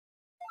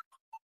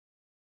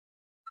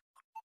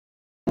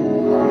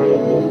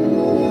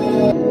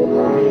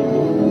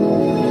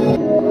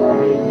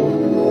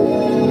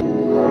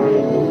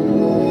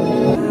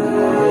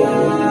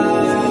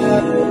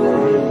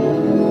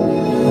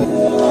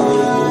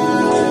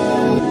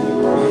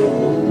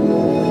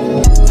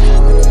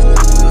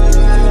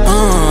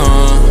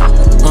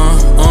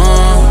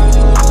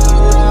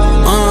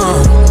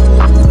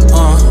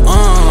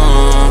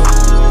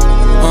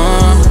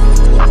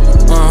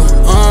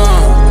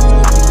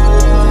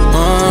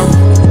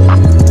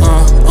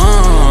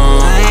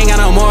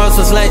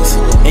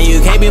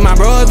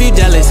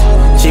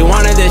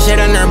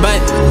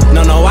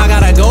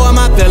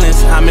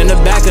feelings. I'm in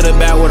the back of the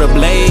bat with a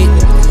blade.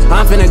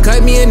 I'm finna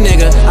cut me a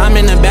nigga. I'm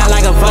in the back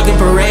like a fucking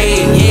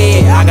parade.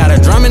 Yeah, I got a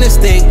drum and a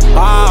stick.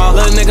 Oh,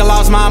 little nigga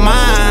lost my mind.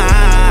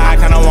 I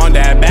kinda want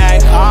that back.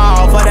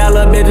 Oh, for that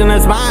little bitch in the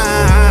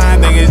spine.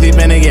 Thinking she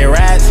finna get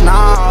rats. No,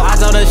 I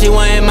told her she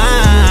wasn't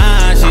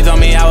mine. She told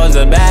me I was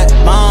a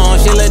backbone.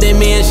 She looked at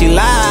me and she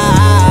lied.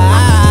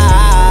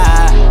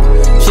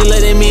 She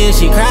looked at me and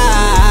she cried.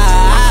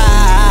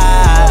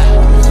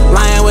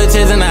 Lying with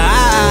tears in her eyes.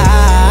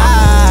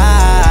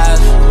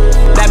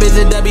 That bitch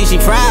a W, she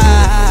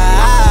fried.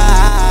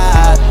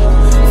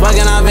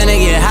 Fucking I'm finna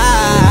get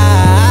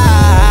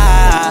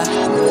high.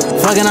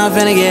 Fucking I'm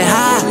finna get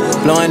high.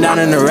 Blowing down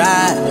in the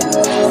ride.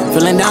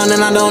 Feeling down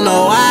and I don't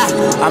know why.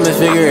 I'ma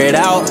figure it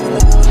out.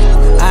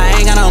 I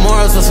ain't got no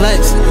morals for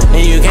sluts.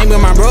 And you can't be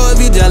my bro if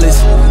you jealous.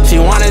 She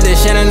wanted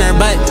this shit in her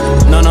butt.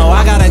 No,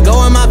 I gotta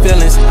go in my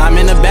feelings. I'm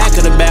in the back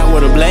of the bat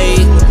with a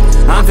blade.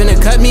 I'm finna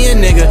cut me a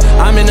nigga.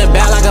 I'm in the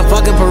back like a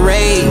fucking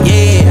parade.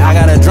 Yeah, I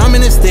got a drum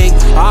and a stick.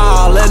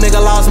 Oh, little nigga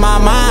lost my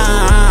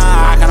mind.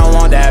 I kinda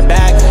want that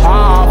back.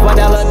 Oh, fuck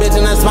that little bitch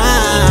in the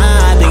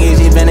spine. Thinking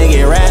she finna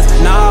get rats.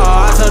 No,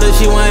 I told her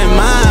she wasn't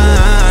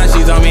mine.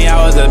 She told me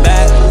I was a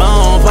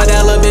backbone. Fuck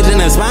that little bitch in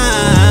the spine.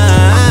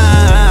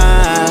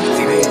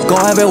 Go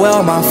everywhere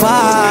with my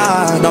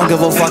fire. Don't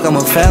give a fuck, I'm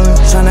a felon.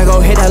 Tryna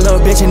go hit that little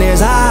bitch in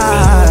his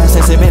eyes.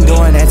 Since they been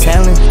doing that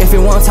telling. If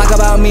you wanna talk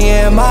about me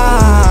and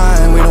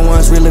mine, we the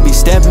ones really be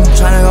stepping.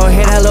 Tryna go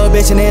hit that little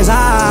bitch in his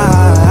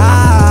eyes.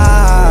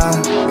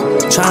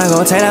 Tryna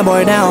go take that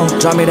boy down.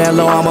 Drop me that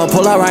low, I'ma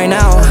pull up right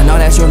now. I know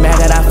that you mad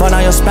that I fucked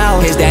on your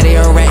spouse. His daddy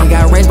a rat, he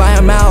got raised by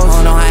a mouse. Oh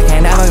no, I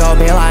can't never go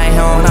be like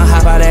him. When I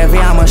hop out that V,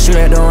 I'ma shoot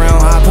at the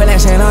rim. I put that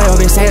shit on your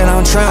bitch, say that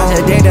I'm trim.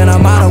 Just digged in the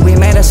model, we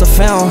made us a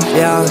film.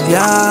 Yeah,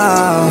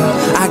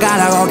 I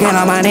gotta go get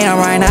on my name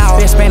right now.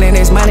 Been spending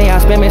this money, I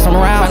spend me some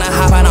rounds. When I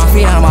hop out on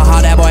feet, I'ma haul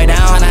that boy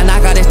down. When I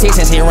knock out his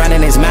teeth since he running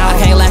his mouth. I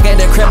can't lack at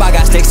the crib, I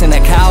got sticks in the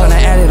couch. When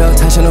I add it up,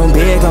 touching them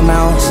big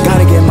amounts.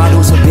 Gotta get my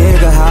dudes a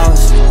bigger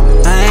house.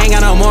 I ain't got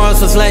no morals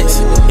for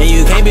sluts. And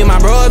you can't be my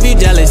bro if you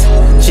jealous.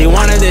 She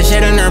wanted this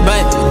shit in her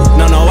butt.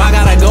 No, I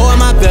gotta go in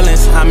my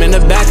feelings. I'm in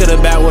the back of the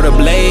bat with a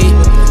blade.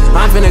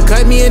 I'm finna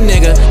cut me a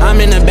nigga. I'm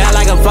in the back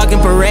like a fucking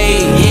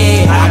parade.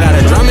 Yeah, I got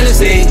a drum in the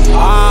stick.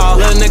 Oh,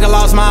 little nigga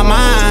lost my mind.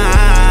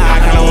 I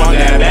kinda want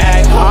that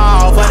back.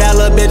 Oh, for that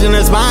little bitch in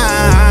the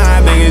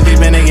spine. Thinking she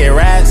finna get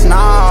rats. No,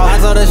 I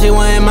told her she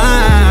wasn't mine.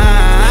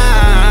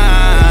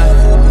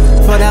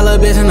 For that little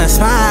bitch in the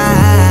spine.